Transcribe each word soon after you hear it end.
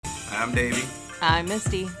I'm Davey. I'm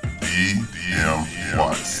Misty. DM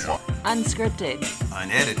Watts. Unscripted.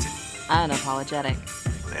 Unedited. Unapologetic.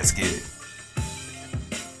 Let's get it.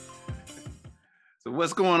 So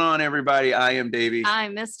what's going on, everybody? I am Davey.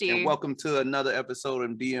 I'm Misty. And welcome to another episode of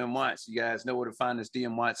DM Watts. You guys know where to find us,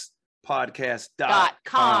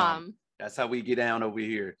 DMWattsPodcast.com. That's how we get down over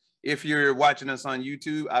here. If you're watching us on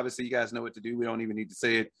YouTube, obviously you guys know what to do. We don't even need to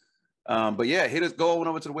say it. But yeah, go on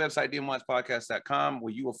over to the website, DMWattsPodcast.com,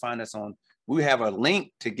 where you will find us on. We have a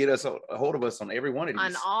link to get us a hold of us on every one of these.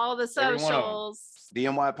 On all the socials.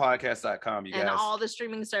 DMWattsPodcast.com, you guys. And all the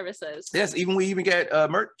streaming services. Yes, we even get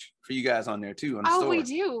merch for you guys on there too. On the store. We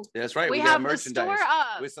do. That's right. We got have merchandise. the store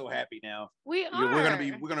up. We're so happy now. We are.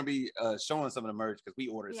 We're gonna be showing some of the merch because we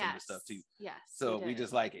ordered some of the stuff too. Yes. So we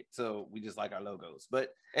just like it. So we just like our logos. But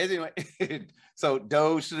anyway, so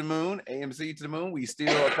Doge to the moon, AMC to the moon. We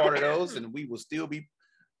still are part of those, and we will still be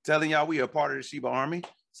telling y'all we are part of the Shiba Army.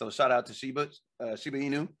 So shout out to Shiba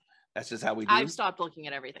Inu. That's just how we do. I've stopped looking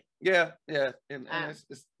at everything. Yeah. And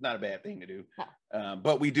it's not a bad thing to do.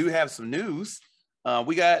 But we do have some news.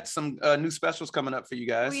 We got some new specials coming up for you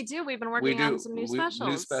guys. We do. We've been working on some new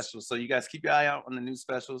specials. So you guys keep your eye out on the new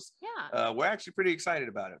specials. Yeah. We're actually pretty excited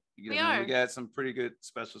about it. We are. We got some pretty good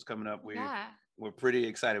specials coming up. We're pretty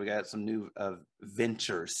excited. We got some new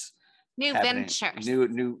ventures. New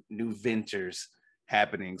ventures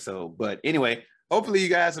happening. So, but anyway, hopefully you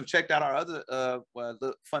guys have checked out our other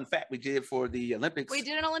fun fact we did for the Olympics. We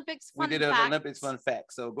did an Olympics fun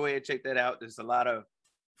fact. So go ahead and check that out. There's a lot of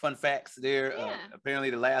fun facts there. Yeah. Apparently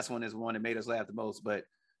the last one is one that made us laugh the most. But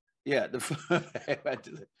yeah,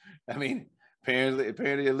 apparently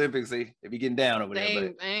the Olympics they be getting down over there.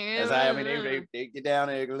 But they get down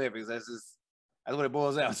in the Olympics. That's what it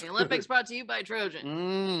boils down to. The Olympics brought to you by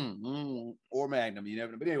Trojan. Or Magnum. You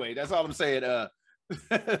never know. But anyway, that's all I'm saying.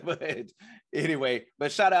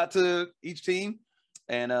 But shout out to each team,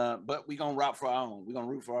 and but we're gonna root for our own. We're gonna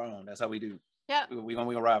root for our own. That's how we do. Yeah, we're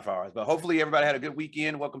gonna ride for ours. But hopefully everybody had a good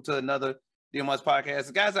weekend. Welcome to another DM Watts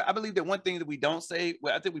podcast, guys. I believe that one thing that we don't say.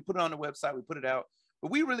 Well, I think we put it on the website. We put it out, but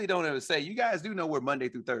we really don't ever say. You guys do know we're Monday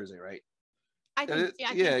through Thursday, right? I think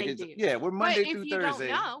they do. Yeah, we're Monday through Thursday.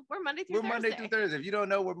 If you don't know, we're Monday through Thursday. If you don't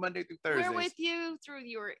know, we're Monday through Thursday. We're with you through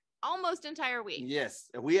your almost entire week. Yes,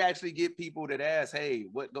 we actually get people that ask, "Hey,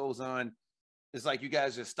 what goes on?" It's like you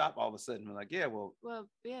guys just stop all of a sudden. We're like, "Yeah, no,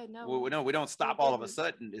 we don't stop all of a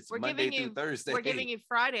sudden. It's Monday through Thursday. We're giving you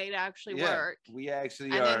Friday to actually work. We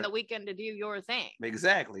actually and then the weekend to do your thing.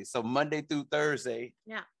 Exactly. So Monday through Thursday.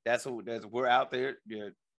 Yeah, that's we're out there.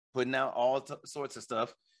 You're putting out all sorts of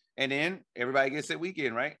stuff, and then everybody gets their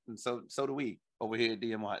weekend, right? And so do we over here at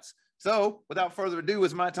DM Watts. So, without further ado,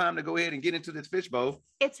 it's my time to go ahead and get into this fishbowl.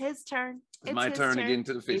 It's his turn. It's my turn to get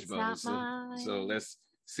into the fishbowl. So let's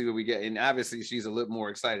see what we get. And obviously, she's a little more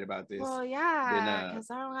excited about this. Well, yeah, because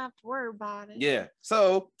I don't have to worry about it. Yeah.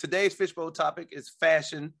 So today's fishbowl topic is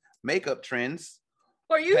fashion makeup trends.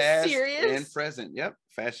 Are you serious? And present. Yep.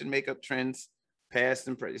 Fashion makeup trends, past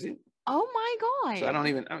and present. Oh my God. So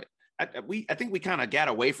I think we kind of got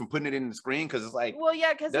away from putting it in the screen because it's like, well,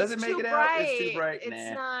 yeah, because does it make it out? It's too bright.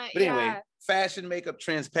 It's not. But anyway, fashion makeup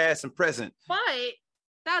trends, past and present. But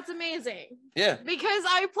that's amazing. Yeah. Because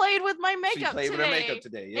I played with my makeup today. With her makeup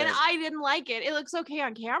today. Yeah. And I didn't like it. It looks okay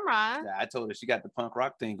on camera. Yeah, I told her she got the punk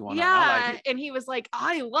rock thing going on. Yeah. I like it. And he was like,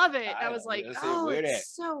 I love it. I was like, it's so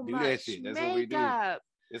much that shit. That's what we do.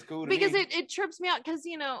 It's cool to because me. it trips me out because,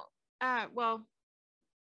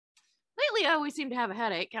 lately I always seem to have a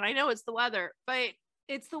headache, and I know it's the weather, but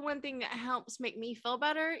it's the one thing that helps make me feel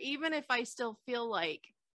better, even if I still feel like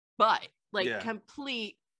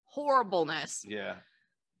complete horribleness. Yeah.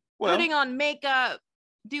 Well, putting on makeup,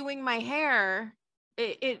 doing my hair,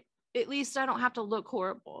 it at least I don't have to look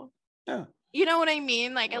horrible. Yeah. You know what I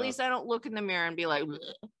mean? Like, at least I don't look in the mirror and be like,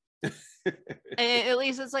 and at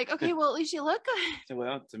least it's like, okay, well, at least you look good.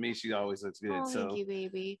 Well, to me, she always looks good. Thank you,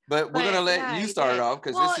 baby. But we're gonna let you start it off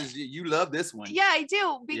because you love this one. Yeah, I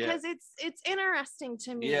do, because it's interesting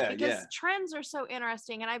to me because trends are so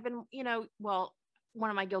interesting, and I've been, one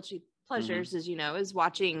of my guilty pleasures is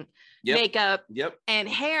watching makeup and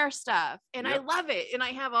hair stuff, and I love it, and I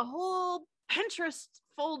have a whole Pinterest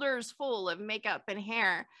folders full of makeup and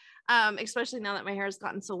hair, especially now that my hair has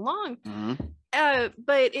gotten so long.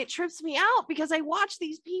 But it trips me out because I watch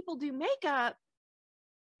these people do makeup,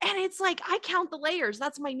 and it's like, I count the layers.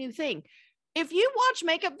 That's my new thing. If you watch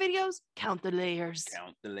makeup videos, count the layers.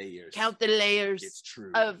 It's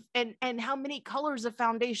true. And how many colors of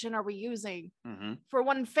foundation are we using for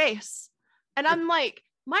one face? And I'm like,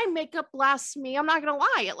 my makeup lasts me, I'm not gonna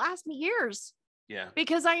lie, it lasts me years. Yeah.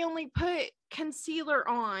 Because I only put concealer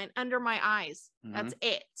on under my eyes. That's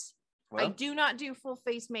it. I do not do full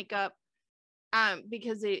face makeup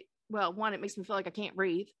because one, it makes me feel like I can't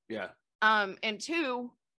breathe. Yeah. And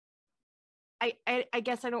two, I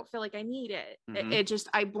guess I don't feel like I need it. Mm-hmm. It just,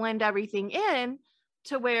 I blend everything in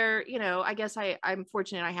to where, I guess I'm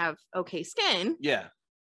fortunate I have okay skin. Yeah.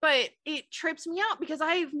 But it trips me out because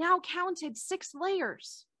I've now counted 6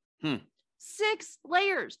 layers. 6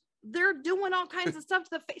 layers. They're doing all kinds of stuff to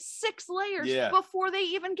the face. 6 layers before they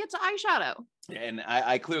even get to eyeshadow. And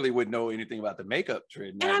I clearly wouldn't know anything about the makeup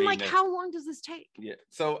trend. And I'm like, how long does this take? Yeah.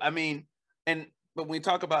 So, I mean, but when we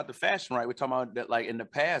talk about the fashion, right, we're talking about that, like in the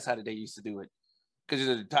past, how did they used to do it? Because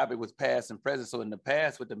the topic was past and present. So in the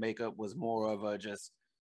past with the makeup was more of a just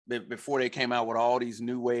before they came out with all these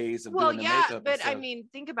new ways of doing the makeup. But I mean,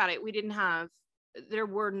 think about it. There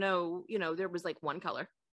were no, there was like one color.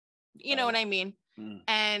 You know what I mean?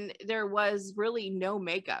 And there was really no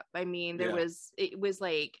makeup. I mean, it was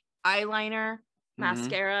like eyeliner,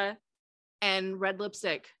 mascara, and red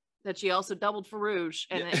lipstick that she also doubled for rouge,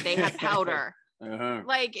 and they had powder.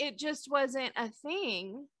 Like, it just wasn't a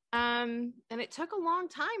thing. And it took a long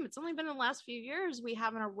time. It's only been in the last few years we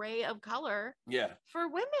have an array of color for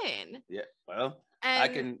women. Yeah. Well,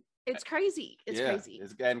 and it's crazy. It's crazy.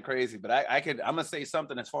 It's gotten crazy. But I'm gonna say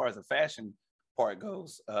something as far as the fashion part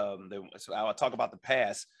goes. So I'll talk about the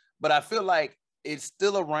past, but I feel like it's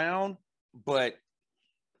still around, but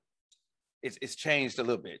it's changed a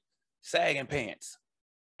little bit. Sagging pants.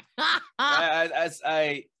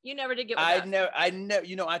 You never did get I never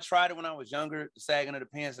I tried it when I was younger, sagging of the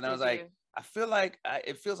pants, and I was like, I feel like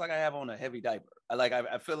it feels like I have on a heavy diaper.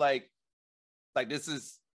 I feel like this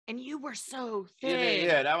is. And you were so thin.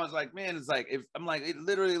 Yeah, and I was like, man, it's like, I'm like, it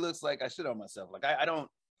literally looks like I shit on myself. Like I don't.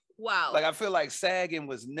 Wow. Like I feel like sagging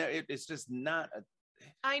was it's just not a.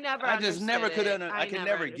 I just never could. I could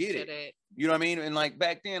never get it. You know what I mean? And like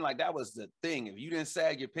back then, like that was the thing. If you didn't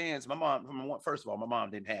sag your pants, first of all, my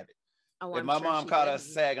mom didn't have it. Oh, if my mom caught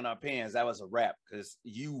us sagging our pants, that was a wrap because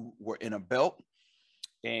you were in a belt,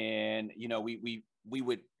 and we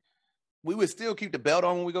would still keep the belt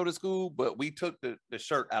on when we go to school, but we took the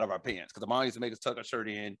shirt out of our pants because the mom used to make us tuck our shirt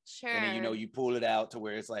in, and then you pull it out to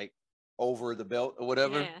where it's like over the belt or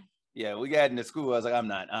whatever. Yeah, we got into school. I was like, I'm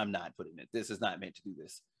not putting it. This is not meant to do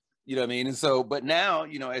this. You know what I mean? And so, but now,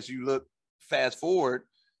 as you look fast forward,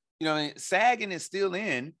 sagging is still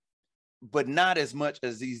in, but not as much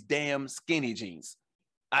as these damn skinny jeans.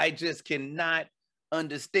 I just cannot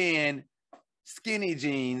understand skinny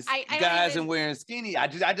jeans, guys and wearing skinny. I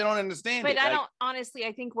don't understand it. But I don't, honestly,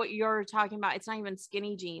 I think what you're talking about, it's not even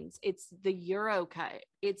skinny jeans. It's the Euro cut.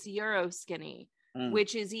 It's Euro skinny.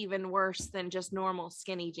 Which is even worse than just normal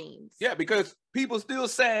skinny jeans. Yeah, because people still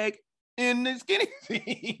sag in the skinny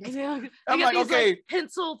jeans. Yeah. I'm like, okay, like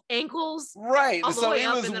penciled ankles. Right. So it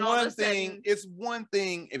was one thing. It's one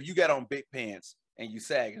thing if you got on big pants and you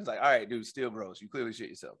sag. It's like, all right, dude, still gross. You clearly shit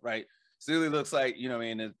yourself, right? Still, it looks like,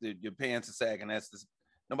 your pants are sagging.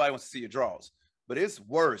 Nobody wants to see your drawers. But it's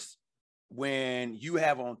worse when you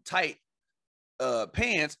have on tight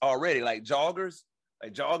pants already, like joggers.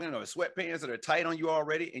 Like jogging or sweatpants that are tight on you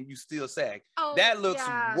already, and you still sag. Oh, that looks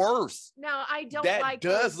worse. No, I don't. That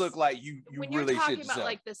does look like you when really you're talking shit about yourself.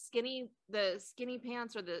 Like the skinny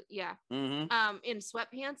pants or in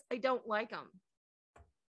sweatpants. I don't like them.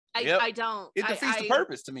 I don't. It defeats the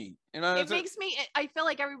purpose to me. It makes me. I feel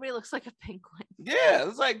like everybody looks like a penguin. Yeah,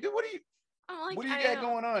 it's like, dude, what do you got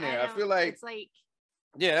going on there? I feel like it's like.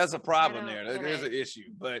 Yeah, that's a problem there. There's an issue,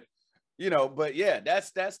 but yeah, that's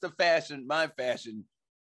the fashion, my fashion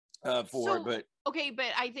for it. But okay, but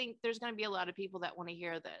I think there's going to be a lot of people that want to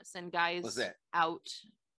hear this. And guys, what's that? Out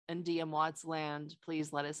in DM Watts land,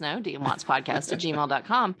 please let us know.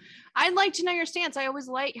 DMWattsPodcast@gmail.com. I'd like to know your stance. I always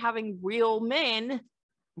like having real men.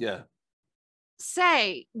 Yeah.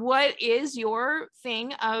 Say, what is your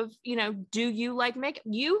thing of, do you like makeup?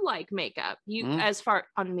 You like makeup. As far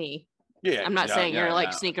on me. Yeah, I'm not saying you're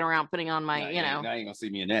like sneaking around putting on my, now you ain't gonna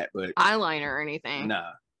see me in that, but eyeliner or anything.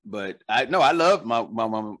 Nah, but I love my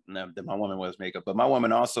woman. That my woman wears makeup, but my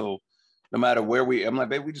woman also, no matter where I'm like,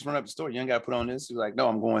 babe, we just run up the store. You ain't gotta put on this. She's like, no,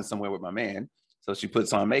 I'm going somewhere with my man, so she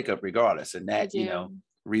puts on makeup regardless. And that,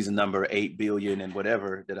 reason number 8 billion and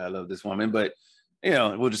whatever that I love this woman, but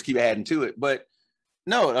we'll just keep adding to it. But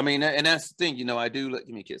no, I mean, and that's the thing, I do. Give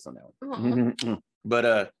me a kiss on that one.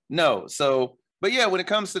 But no, so, but yeah, when it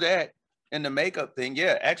comes to that. And the makeup thing,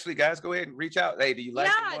 yeah. Actually, guys, go ahead and reach out. Hey, do you like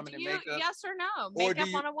a woman in makeup? Yes or no? Makeup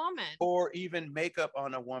on a woman. Or even makeup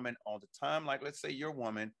on a woman all the time. Like, let's say you're a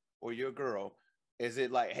woman or you're a girl. Is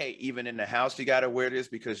it like, hey, even in the house, you got to wear this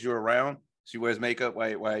because you're around? She wears makeup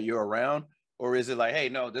while you're around? Or is it like, hey,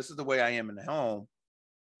 no, this is the way I am in the home.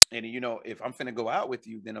 And, you know, if I'm finna go out with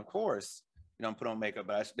you, then of course, you know, I'm put on makeup,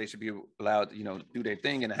 but they should be allowed to, you know, do their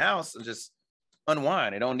thing in the house and just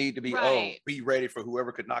unwind. It don't need to be, be ready for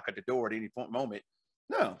whoever could knock at the door at any moment.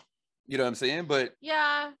 No, you know what I'm saying? But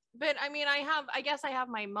yeah, but I mean, I guess I have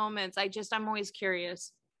my moments. I'm always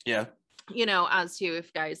curious. Yeah. You know, as to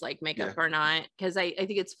if guys like makeup or not. Cause I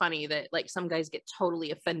think it's funny that like some guys get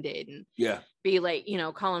totally offended and be like, you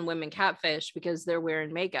know, calling women catfish because they're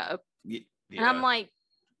wearing makeup. Yeah. And I'm like,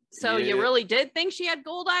 so you really did think she had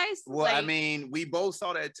gold eyes? Well, like, I mean, we both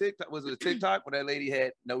saw that TikTok. Was it a TikTok where that lady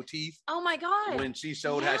had no teeth? Oh my God. When she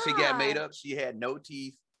showed how she got made up, she had no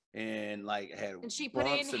teeth and like had she put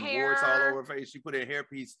in hair, warts all over her face. She put in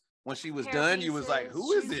hairpiece. When she was done, you was like,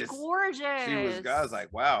 who is this? Gorgeous. I was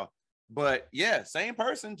like, wow. But yeah, same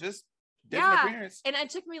person, just different appearance. And it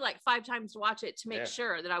took me like 5 times to watch it to make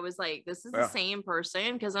sure that I was like, this is the same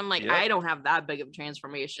person. Cause I'm like, I don't have that big of a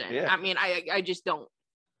transformation. I mean, I just don't.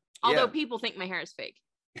 Although people think my hair is fake.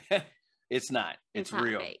 It's not. It's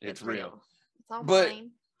real. Fake. It's real. It's all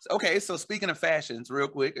fine. Okay, so speaking of fashions, real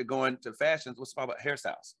quick, going to fashions, let's talk about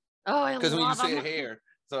hairstyles. Oh, I love because when you said hair,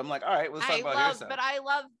 so I'm like, all right, let's talk about hairstyles. But I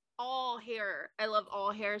love all hair. I love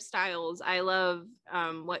all hairstyles. I love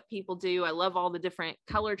what people do. I love all the different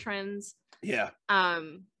color trends. Yeah.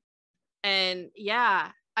 And yeah,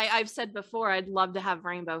 I've said before, I'd love to have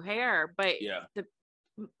rainbow hair, but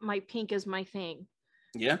my pink is my thing.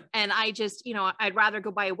 Yeah. And I just, you know, I'd rather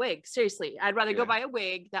go buy a wig. Seriously, I'd rather go buy a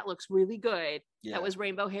wig that looks really good. That was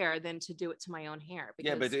rainbow hair than to do it to my own hair.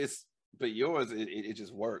 Because but yours, it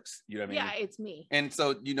just works. You know what I mean? Yeah, it's me. And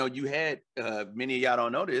so, you know, you had many of y'all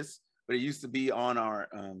don't know this, but it used to be on our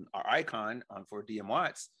icon for DM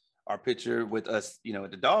Watts, our picture with us, you know,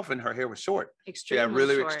 at the dolphin. Her hair was short.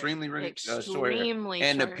 Extremely short. Extremely short.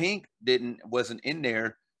 And the pink wasn't in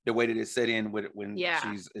there the way that it's set in when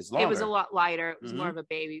she's is longer. It was a lot lighter. It was more of a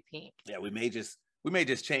baby pink. Yeah, we may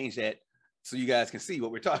just change that so you guys can see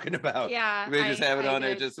what we're talking about. Yeah, we may just have it on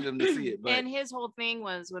there just for them to see it. But and his whole thing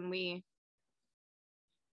was when we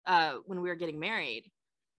were getting married,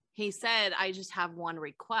 he said, "I just have one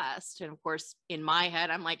request," and of course, in my head,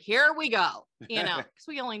 I'm like, "Here we go," you know, because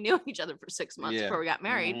we only knew each other for 6 months before we got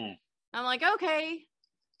married. I'm like, "Okay,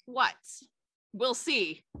 what? We'll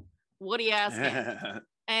see." What are you asking?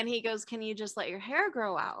 And he goes, "Can you just let your hair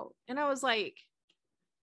grow out?" And I was like,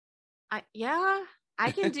 I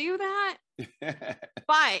can do that.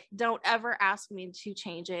 But don't ever ask me to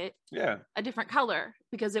change it a different color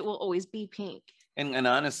because it will always be pink. And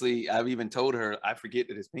honestly, I've even told her I forget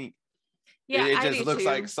that it's pink. Yeah, it just looks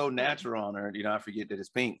like so natural on her. You know, I forget that it's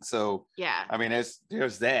pink. So yeah, I mean,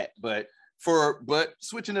 there's that. But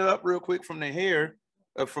switching it up real quick from the hair,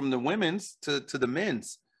 from the women's to the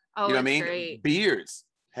men's. Oh, you know what I mean? Great. Beards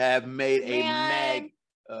have made a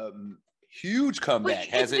huge comeback,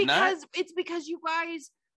 has it not? It's because you guys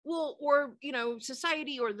will, or you know,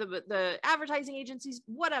 society or the advertising agencies,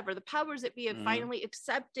 whatever, the powers that be have finally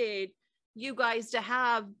accepted you guys to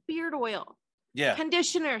have beard oil,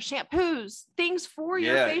 conditioner, shampoos, things for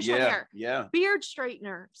your facial hair, beard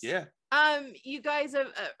straighteners. You guys have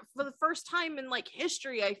for the first time in like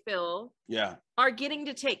history, I feel, are getting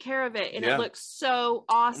to take care of it, and it looks so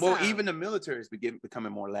awesome. Well, even the military is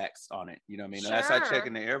becoming more lax on it. You know what I mean? Sure. As I check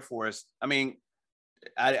in the Air Force, I mean,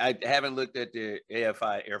 I haven't looked at the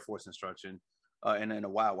AFI Air Force instruction in a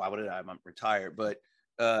while. Why would I'm retired, but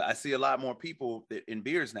I see a lot more people in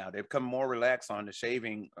beards now. They've become more relaxed on the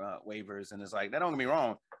shaving waivers, and it's like, don't get me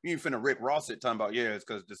wrong. You ain't finna Rick Ross it talking about, it's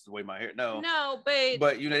because this is the way my hair. No,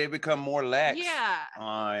 but you know, they become more lax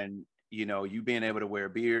on, you know, you being able to wear a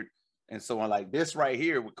beard and so on. Like this right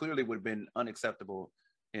here clearly would have been unacceptable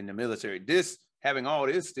in the military. This having all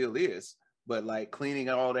this still is, but like cleaning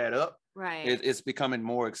all that up, it's becoming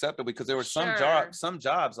more acceptable because there were some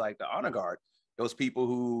jobs like the honor guard, those people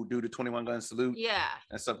who do the 21 gun salute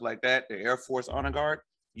and stuff like that, the Air Force honor guard,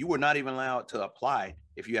 you were not even allowed to apply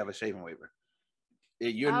if you have a shaving waiver.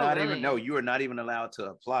 You are not even allowed to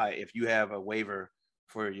apply if you have a waiver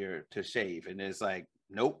to shave. And it's like,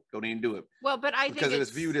 nope, don't even do it. Well, but I think because it's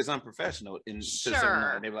viewed as unprofessional. They're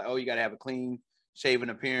like, oh, you got to have a clean shaven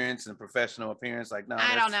appearance and professional appearance. Like, no,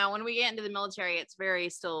 I don't know. When we get into the military, it's very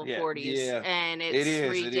still 40s and it's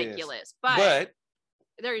ridiculous. But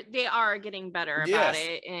they are getting better about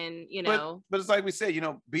it. And, you know, but it's like we said, you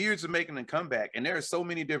know, beards are making a comeback, and there are so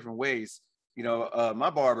many different ways. You know, my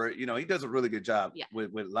barber, you know, he does a really good job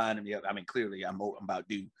with lining me up. I mean, clearly I'm about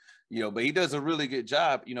due, you know, but he does a really good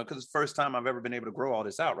job, you know, because it's the first time I've ever been able to grow all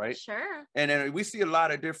this out, right? Sure. And then we see a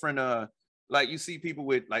lot of different, like you see people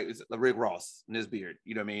with like Rick Ross and his beard,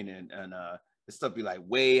 you know what I mean? And this stuff be like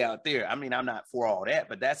way out there. I mean, I'm not for all that,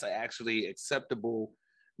 but that's actually acceptable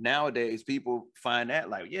nowadays people find that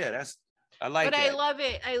like, yeah, I like but that. I love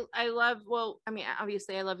it. I love, well, I mean,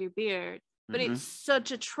 obviously I love your beard, but it's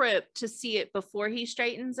such a trip to see it before he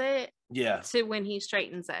straightens it. Yeah. To when he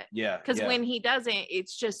straightens it. Yeah. Because when he doesn't,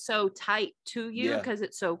 it's just so tight to you because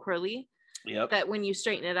it's so curly. Yep. That when you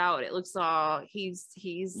straighten it out, it looks all he's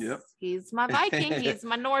my Viking, he's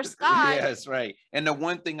my Norse god. Yeah, that's right. And the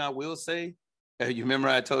one thing I will say, you remember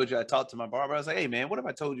I told you I talked to my barber. I was like, "Hey man, what if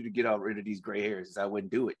I told you to get rid of these gray hairs?" He said I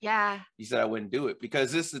wouldn't do it. Yeah. He said I wouldn't do it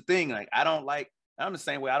because this is the thing. Like I'm the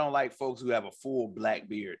same way. I don't like folks who have a full black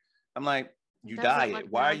beard. I'm like, you dye it.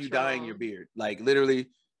 Why are you dyeing your beard? Like literally,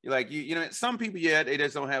 you're like you know. Some people, they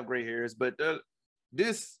just don't have gray hairs, but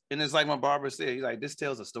this, and it's like my barber said, he's like, this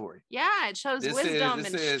tells a story. Yeah, it shows wisdom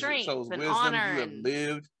and strength and honor. You have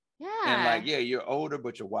lived. Yeah. And like, you're older,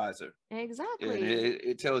 but you're wiser. Exactly.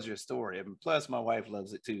 It tells your story. And plus my wife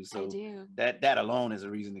loves it too. So I do. That alone is a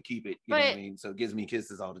reason to keep it. You know what I mean? So it gives me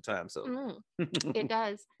kisses all the time. So it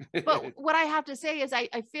does. But what I have to say is I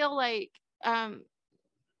feel like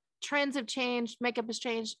trends have changed, makeup has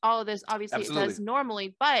changed, all of this. Obviously Absolutely. It does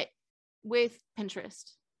normally, but with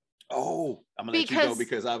Pinterest. Oh, I'm gonna let you go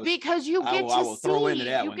because you get to throw into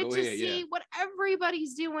that you one. get Go to ahead, see what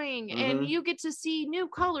everybody's doing, and you get to see new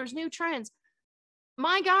colors, new trends.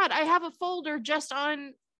 My God, I have a folder just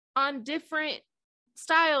on different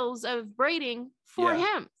styles of braiding for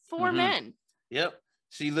him, for men. Yep,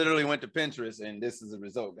 she literally went to Pinterest, and this is the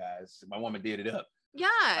result, guys. My woman did it up. Yeah,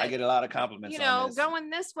 I get a lot of compliments. On this. Going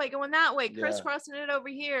this way, going that way, crisscrossing it over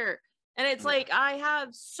here. And it's like, I have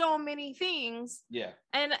so many things. Yeah.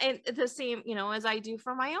 And the same, as I do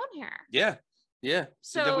for my own hair. Yeah. Yeah.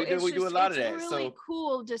 So we do a lot of that. It's really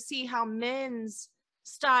cool to see how men's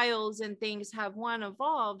styles and things have, one,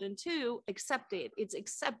 evolved, and two, accepted. It's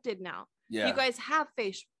accepted now. Yeah. You guys have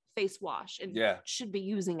face wash and should be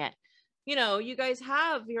using it. You guys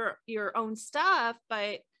have your own stuff,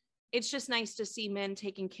 but it's just nice to see men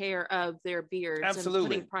taking care of their beards. Absolutely. And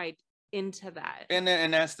putting pride into that. And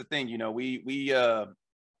that's the thing, we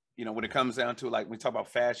when it comes down to, like, we talk about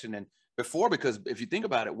fashion and before, because if you think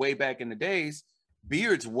about it, way back in the days,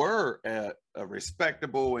 beards were a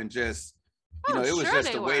respectable and just it was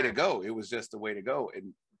just the way to go. It was just the way to go,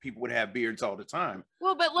 and people would have beards all the time.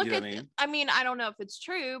 Well, but look at I don't know if it's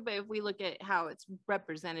true, but if we look at how it's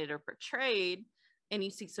represented or portrayed, and you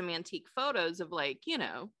see some antique photos of, like,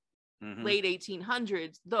 late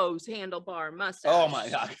 1800s, those handlebar mustaches. Oh my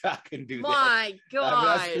God, I can do that. My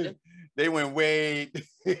God. They went way.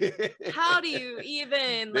 How do you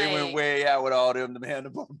even? They went way out with all them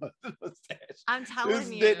handlebar mustaches. I'm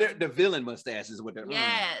telling you, the villain mustache is what they're.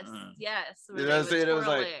 Yes. You know what I'm saying? It was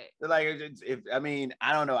like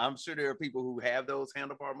I don't know. I'm sure there are people who have those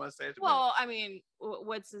handlebar mustaches. Well,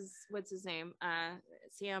 what's his name?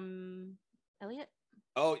 Sam Elliott.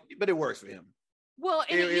 Oh, but it works for him. Well,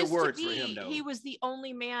 and it works for him, though. He was the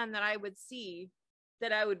only man that I would see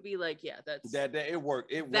that I would be like, yeah, that's that it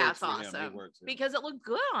worked. That's awesome. It works because it looked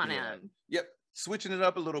good on him. Yep. Switching it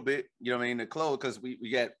up a little bit, the clothes, because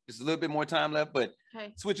we got just a little bit more time left, but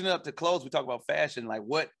switching it up to clothes, we talk about fashion, like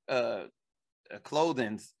what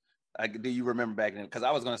clothings do you remember back then? Because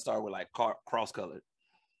I was going to start with like cross-colored.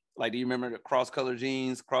 Like, do you remember the cross-color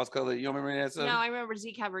jeans, cross-color? You don't remember that stuff? No, I remember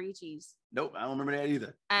Z Cavaricci's. Nope, I don't remember that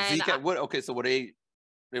either. What? Okay, so were they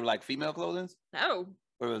were like female clothing? No.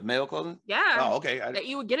 Or it was male clothing? Yeah. Oh, okay. That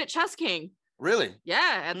you would get at Chess King. Really?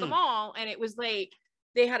 Yeah, at the mall. And it was like,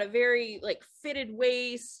 they had a very like fitted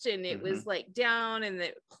waist, and it was like down, and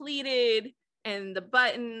the pleated, and the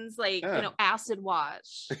buttons, like, acid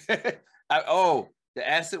wash. The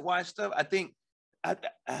acid wash stuff. I think,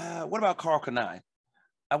 what about Karl Kani?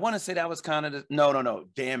 I want to say that was kind of no,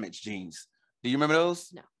 Damaged jeans. Do you remember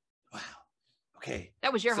those? No. Wow. Okay.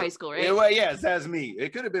 That was your high school, right? Yes, that's me.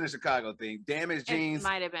 It could have been a Chicago thing. Damaged jeans.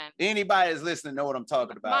 Might have been. Anybody that's listening know what I'm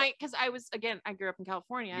talking about. Because I grew up in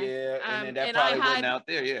California. Yeah, and then that probably wasn't out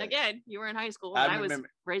there. Yeah. Again, you were in high school, and I was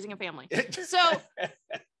raising a family. So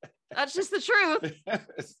that's just the truth.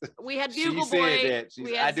 We had Bugle Boy.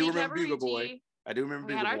 I do remember Bugle Boy.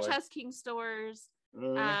 We had our Chess King stores.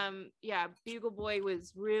 Bugle Boy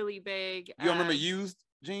was really big. You don't remember used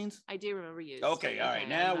jeans? I do remember used. Okay, all right.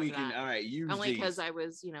 Now we can. All right, used only because I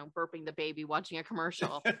was, burping the baby watching a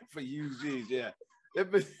commercial for used jeans. Yeah,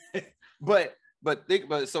 but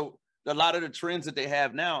so a lot of the trends that they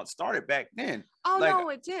have now started back then. Oh, no,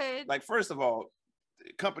 it did. Like, first of all,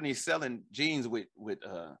 companies selling jeans with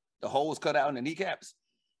the holes cut out in the kneecaps.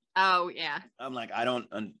 Oh yeah. I'm like, I remember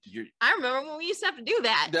when we used to have to do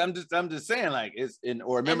that. I'm just saying, like,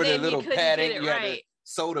 remember the little padding, you had to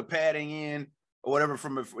sew the padding in or whatever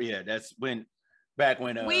from before. Yeah, that's when. Back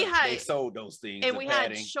when they sold those things. And we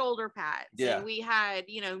had shoulder pads. Yeah. And we had,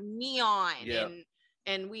 neon. Yeah.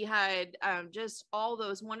 And we had just all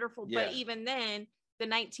those wonderful, but even then the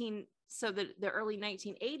early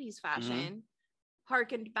 1980s fashion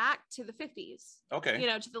harkened back to the 50s. Okay.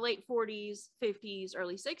 To the late 40s, 50s,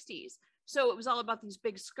 early 60s. So it was all about these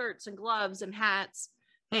big skirts and gloves and hats,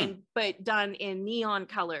 but done in neon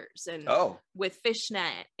colors and with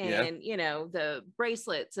fishnet and the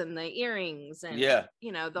bracelets and the earrings and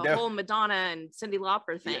the whole Madonna and Cyndi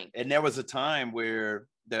Lauper thing. Yeah. And there was a time where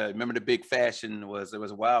remember the big fashion was, there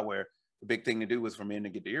was a while where the big thing to do was for men to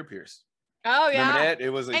get the ear pierced. Oh yeah. Remember that? It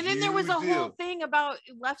was and then there was a whole thing about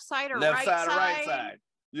left side or right side.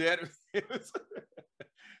 Yeah. It was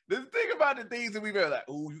the thing about the things that we were like,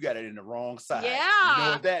 oh, you got it in the wrong side. Yeah. You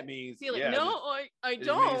know what that means? Feel like, no, I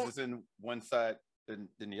don't. It means it's in one side than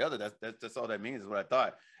the other. That's all that means is what I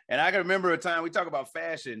thought. And I can remember a time we talk about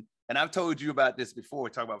fashion, and I've told you about this before. We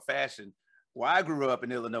talk about fashion. Well, I grew up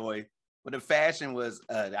in Illinois, but the fashion was,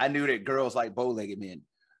 I knew that girls like bow-legged men.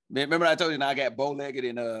 Remember I told you, I got bow-legged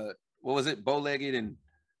and, what was it? Bow-legged and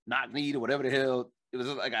knock-kneed or whatever the hell. It was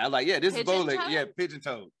like, I was like, yeah, this is bow-legged. Yeah,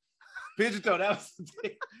 pigeon-toed. Pigeon-toed, that was the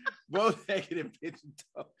thing. Bow-legged and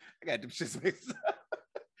pigeon-toed. I got them shits mixed up.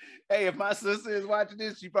 Hey, if my sister is watching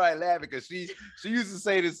this, she probably laughing because she used to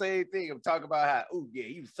say the same thing of talking about how, oh yeah,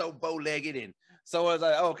 he was so bow-legged. And so I was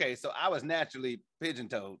like, okay, so I was naturally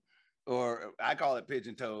pigeon-toed, or I call it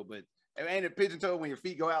pigeon-toed, but ain't it pigeon-toed when your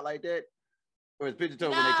feet go out like that? Or is pigeon-toed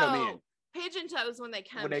when they come in? Pigeon toes when they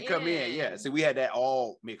come in. When they come in, yeah. See, we had that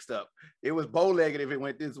all mixed up. It was bow-legged if it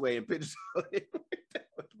went this way, and pigeon-toed.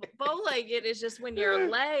 Bow-legged is just when your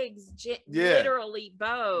legs literally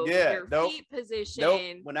bow. Yeah, your feet position. Nope.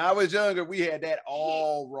 When I was younger, we had that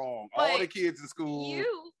all wrong. All the kids in school.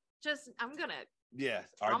 I'm gonna. Yeah,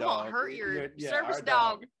 I'm gonna hurt your service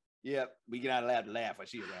dog. Yep, we not allowed to laugh when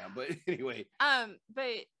she's around. But anyway.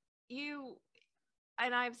 But you.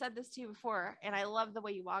 And I've said this to you before, and I love the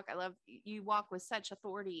way you walk. I love you walk with such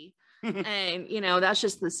authority. And, that's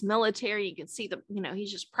just this military. You can see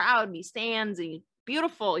he's just proud and he stands and he's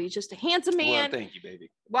beautiful. He's just a handsome man. Well, thank you, baby.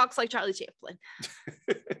 Walks like Charlie Chaplin.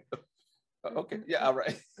 Okay. Yeah. All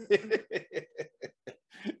right.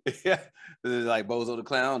 Yeah. This is like Bozo the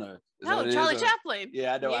Clown or Charlie Chaplin.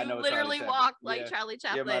 Yeah, I know. I know. Literally walk like Charlie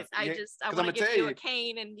Chaplin. I want to give you a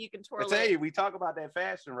cane and you can twirl it. I tell you, we talk about that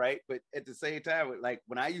fashion, right? But at the same time, like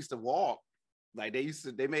when I used to walk, like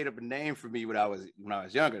they made up a name for me when I was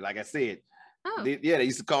younger. Like I said, they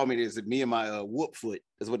used to call me this. Me and my whoop foot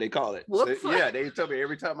is what they call it. Whoop foot. Yeah, they tell me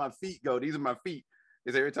every time my feet go, these are my feet.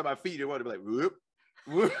 They say every time my feet, they want to be like whoop,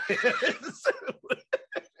 whoop.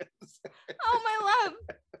 Oh my love.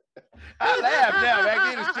 I laugh now.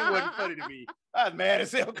 Back then, this shit wasn't funny to me. I was mad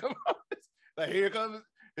as hell. Come on, like here comes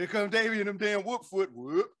Davey and them damn whoop foot.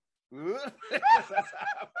 Whoop, whoop. Oh my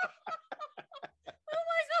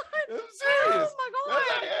god! I'm serious. Oh my god!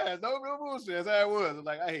 Yeah, no bullshit. That's how it was. I'm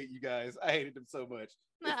like, I hate you guys. I hated them so much.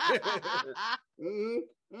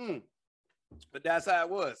 But that's how it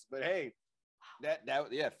was. But hey,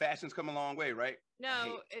 that fashion's come a long way, right? No,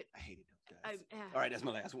 I hated them. All right, that's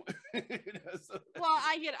my last one. Well,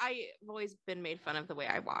 I've always been made fun of the way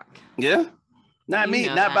I walk. Yeah, not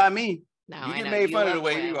by me. No, you get made fun of the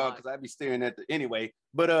way you walk because I'd be staring at anyway.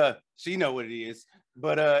 But she know what it is.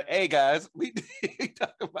 But hey guys, we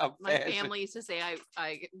talk about my family used to say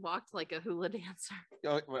I walked like a hula dancer.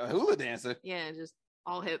 A hula dancer? Yeah, just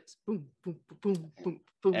all hips. Boom, boom, boom, boom,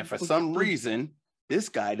 boom. And for some reason, this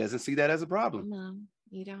guy doesn't see that as a problem. No,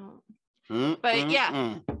 you don't. But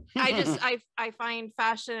yeah, I find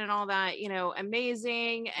fashion and all that,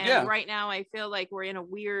 amazing. And right now I feel like we're in a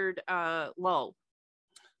weird lull.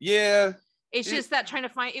 Yeah. It's just that trying to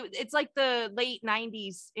find it. It's like the late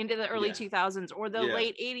 90s into the early 2000s or the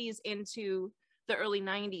late 80s into the early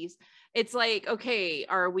 90s. It's like, okay,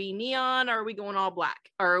 are we neon? Or are we going all black?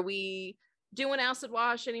 Are we doing acid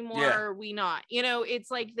wash anymore? Or are we not? It's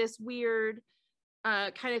like this weird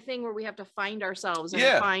kind of thing where we have to find ourselves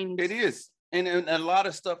and find it is. And a lot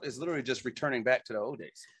of stuff is literally just returning back to the old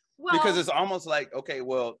days. Well, because it's almost like, okay,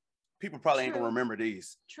 well, people probably ain't gonna remember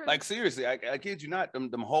these. True. Like seriously, I kid you not,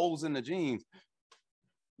 them holes in the jeans,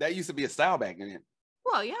 that used to be a style back then.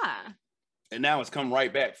 Well, yeah. And now it's come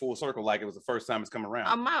right back full circle, like it was the first time it's come around.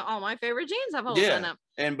 All my favorite jeans have holes in them.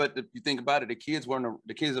 And but you think about it, the kids that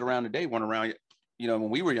are around today weren't around, when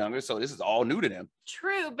we were younger. So this is all new to them.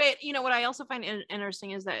 True, but what I also find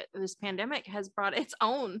interesting is that this pandemic has brought its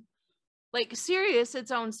own,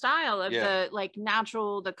 its own style of the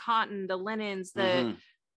natural, the cotton, the linens, the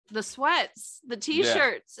sweats, the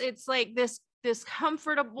t-shirts. It's like this this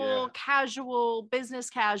comfortable, casual, business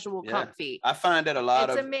casual, comfy. I find that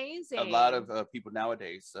it's amazing. A lot of people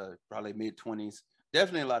nowadays, probably mid-20s,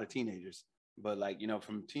 definitely a lot of teenagers, but like, you know,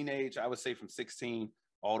 from teenage, I would say from 16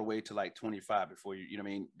 all the way to like 25 before you know what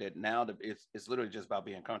I mean, that now it's literally just about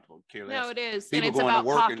being comfortable. No, it is. People and it's going about to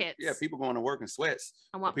work pockets. people going to work in sweats.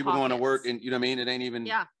 People pockets. Going to work and you know what I mean, it ain't even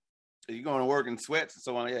you're going to work in sweats and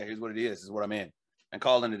so on. Here's what it is. This is what I'm in. And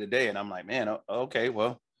calling it a day. And I'm like, man, okay,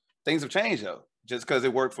 well, things have changed though. Just because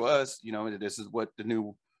it worked for us, you know, this is what the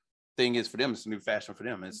new thing is for them. It's a new fashion for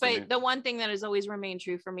them. But the one thing that has always remained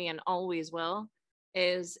true for me and always will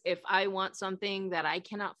is if I want something that I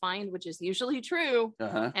cannot find, which is usually true,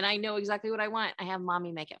 and I know exactly what I want, I have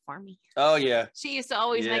mommy make it for me. Oh yeah. She used to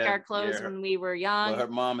always make our clothes when we were young. Well, her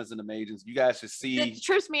mom is an amazing. You guys should see. It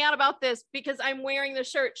trips me out about this because I'm wearing the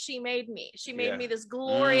shirt she made me. She made me this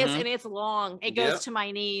glorious, and it's long. It goes to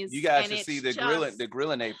my knees. You guys should see the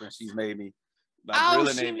grilling apron she's made me.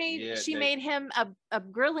 She made him a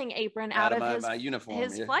grilling apron out of my uniform,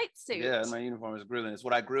 his flight suit. Yeah, my uniform is grilling. It's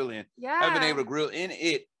what I grill in. Yeah, I've been able to grill in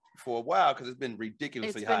it for a while because it's been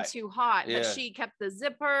ridiculously hot. It's been too hot, but she kept the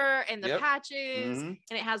zipper and the patches, and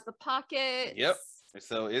it has the pockets. Yep.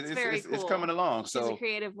 So it's coming along. She's a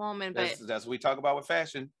creative woman, but that's what we talk about with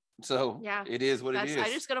fashion. So it is what it is. I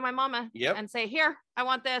just go to my mama and say, here, I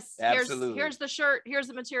want this. Absolutely. Here's the shirt. Here's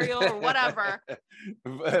the material or whatever.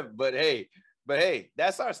 But hey,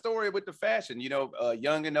 that's our story with the fashion, you know,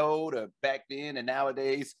 young and old, back then and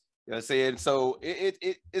nowadays. You know what I'm saying? So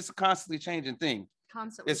it's a constantly changing thing.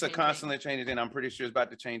 It's a constantly changing thing. I'm pretty sure it's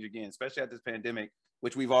about to change again, especially after this pandemic,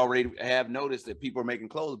 which we've already have noticed that people are making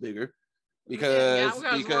clothes bigger. Because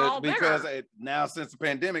now since the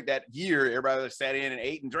pandemic, that year everybody sat in and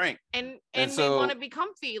ate and drank, and so, we want to be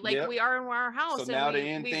comfy like we are in our house. So and now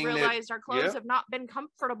we realized our clothes have not been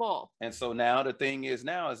comfortable. And so now the thing is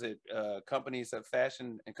that companies of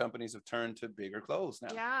fashion and companies have turned to bigger clothes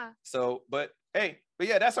now. Yeah. So, but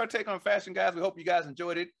yeah, that's our take on fashion, guys. We hope you guys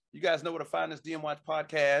enjoyed it. You guys know where to find us,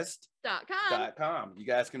 DMWatchPodcast.com. You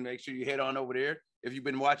guys can make sure you head on over there. If you've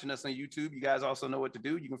been watching us on YouTube, you guys also know what to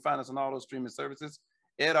do. You can find us on all those streaming services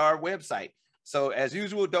at our website. So as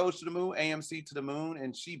usual, Doge to the Moon, AMC to the Moon,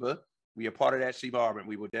 and Sheba. We are part of that Sheba Arbor.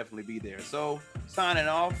 We will definitely be there. So signing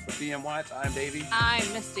off for DM Watch, I'm Davey.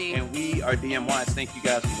 I'm Misty. And we are DM Watch. Thank you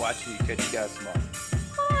guys for watching. Catch you guys tomorrow.